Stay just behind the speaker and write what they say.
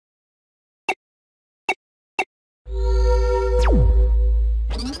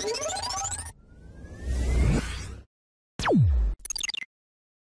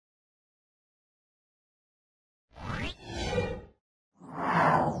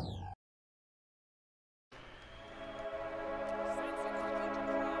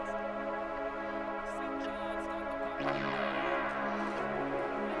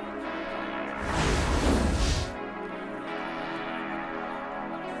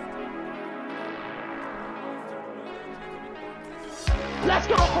Let's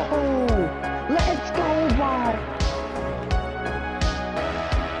go! Let's go, bot!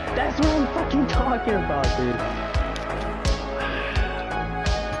 That's what I'm fucking talking about, dude.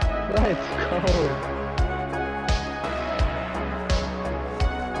 Let's go.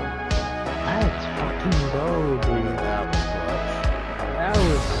 Let's fucking go, dude. That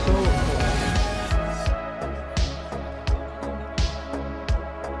was so close.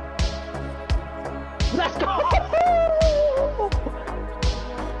 Let's go!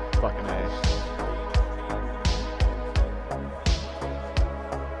 Fucking A.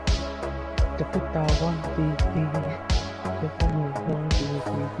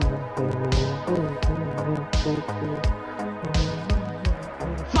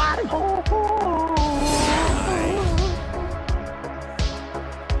 Five hole!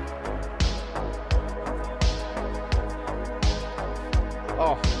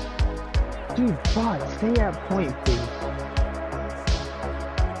 Oh. Dude, bot, stay at point, please.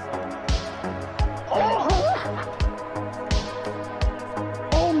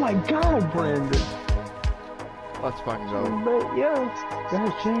 Oh my god, Brandon! Let's fucking go. But yo,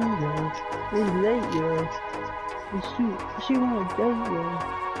 gotta change yo. It's late yo. She wanna date yo.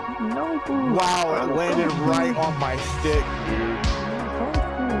 No boo. Wow, it landed right on my stick, dude.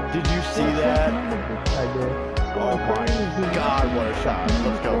 Did you see that? I did. Oh my god, what a shot.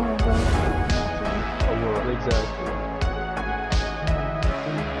 Let's go. Oh, well, exactly.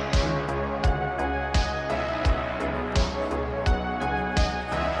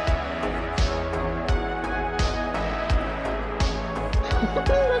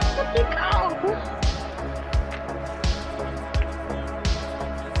 Let's fucking go!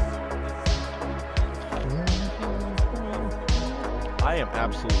 I am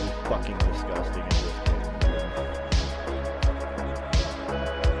absolutely fucking disgusting in this game.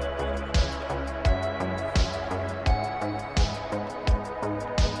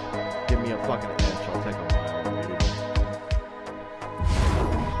 Give me a fucking inch, I'll take a mile, dude.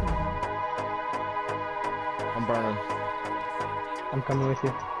 I'm burning. I'm coming with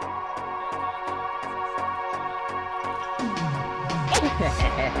you.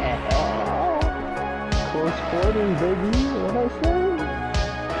 Close quarters, baby. What I say?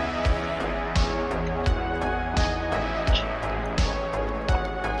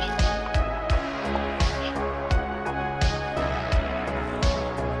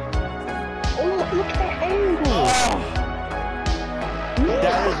 Oh, look at that angle!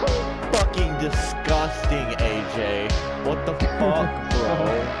 That is fucking disgusting, AJ. What the fuck, bro?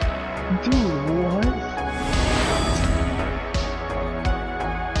 Dude, what?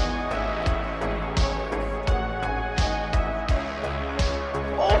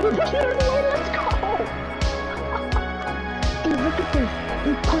 Oh, let's go! Dude, look at this.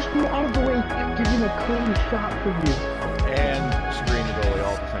 He pushed me out of the way, giving a clean shot for you. And screen the goalie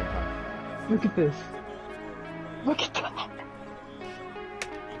all at the same time. Look at this. Look at that.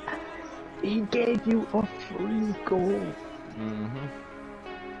 He gave you a free goal. Mm-hmm.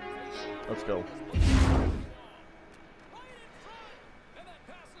 Let's go.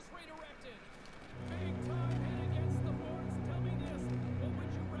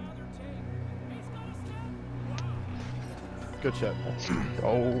 Good shot. Let's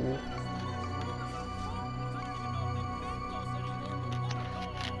go.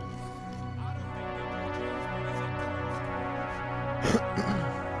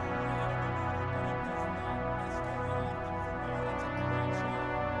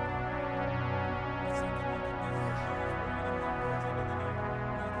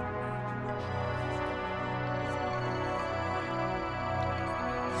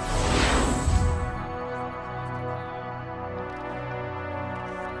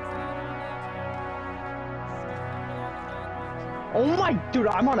 Oh my, dude,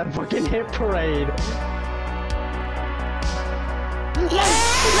 I'm on a fucking hit parade. Let's go!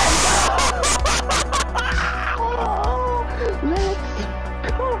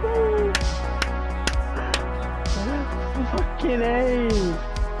 Fucking A.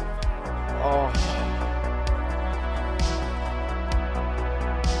 Oh.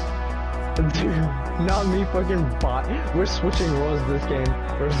 Dude, not me fucking bot. We're switching roles this game.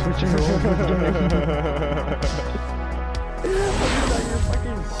 We're switching roles this game.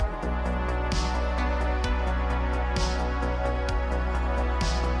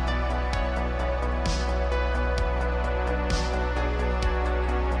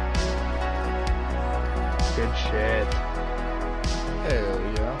 Good shit. Hell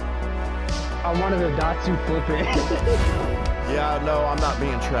yeah. I wanted the Datsu flip it. Yeah, no, I'm not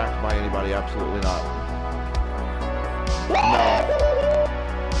being tracked by anybody. Absolutely not. No.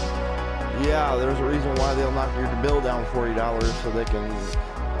 Yeah, Yeah, there's a reason why they'll knock your bill down $40 so they can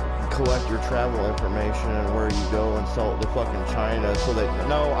collect your travel information and where you go and sell it to fucking China. So that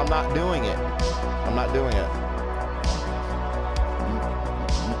no, I'm not doing it. I'm not doing it.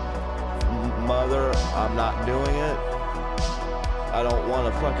 Mother, I'm not doing it. I don't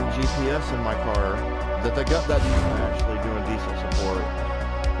want a fucking GPS in my car. That they got that actually doing decent support.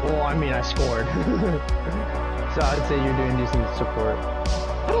 Well, I mean, I scored. So I'd say you're doing decent support.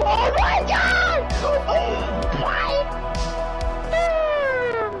 Oh my god!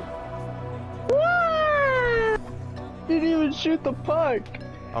 Didn't even shoot the puck.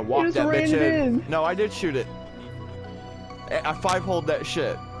 I walked that bitch in. No, I did shoot it. I 5-holed that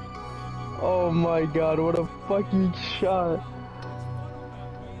shit. Oh my god, what a fucking shot.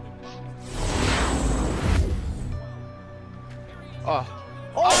 Oh.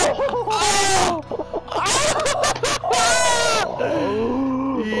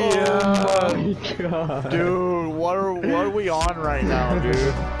 Yeah. Oh my god. Dude, what are we on right now,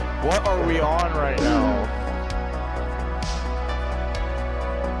 dude? What are we on right now?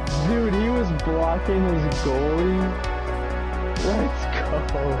 Dude, he was blocking his goalie. Let's go.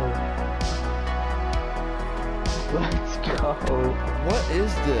 Let's go. What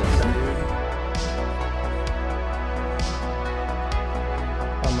is this, dude?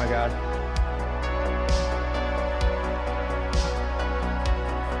 Oh my god.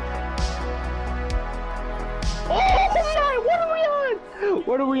 Oh my, what are we on?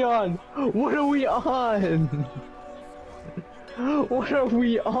 What are we on? What are we on? What are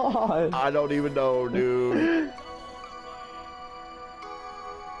we on? I don't even know, dude.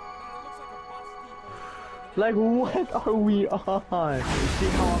 Like, what are we on? You see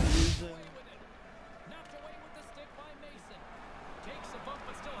how I'm losing? Knocked away with the stick by Mason. Takes a bump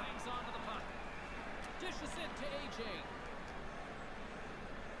but still hangs on to the puck. Dishes it to AJ.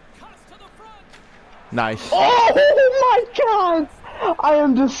 Cuts to the front. Nice. Oh my god! I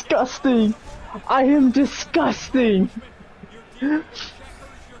am disgusting! I am disgusting!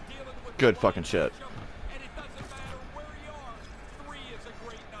 Good fucking shit. And it doesn't matter where you are. 3 is a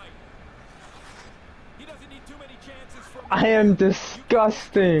great night. He doesn't need too many chances from I am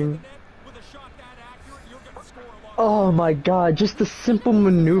disgusting! with a shot that accurate, you're gonna score a lot. Oh my god, just a simple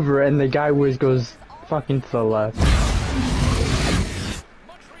maneuver and the guy always goes fucking to the left. Montreal's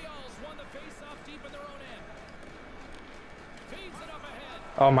won the face-off deep in their own end. Feeds it up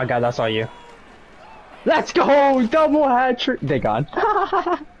ahead. Oh my god, that's all you. Let's go! Double hat trick! They gone.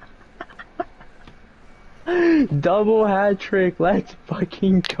 Double hat trick, let's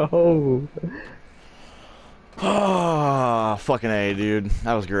fucking go. Ah, fucking A, dude.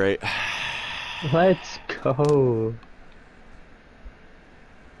 That was great. Let's go.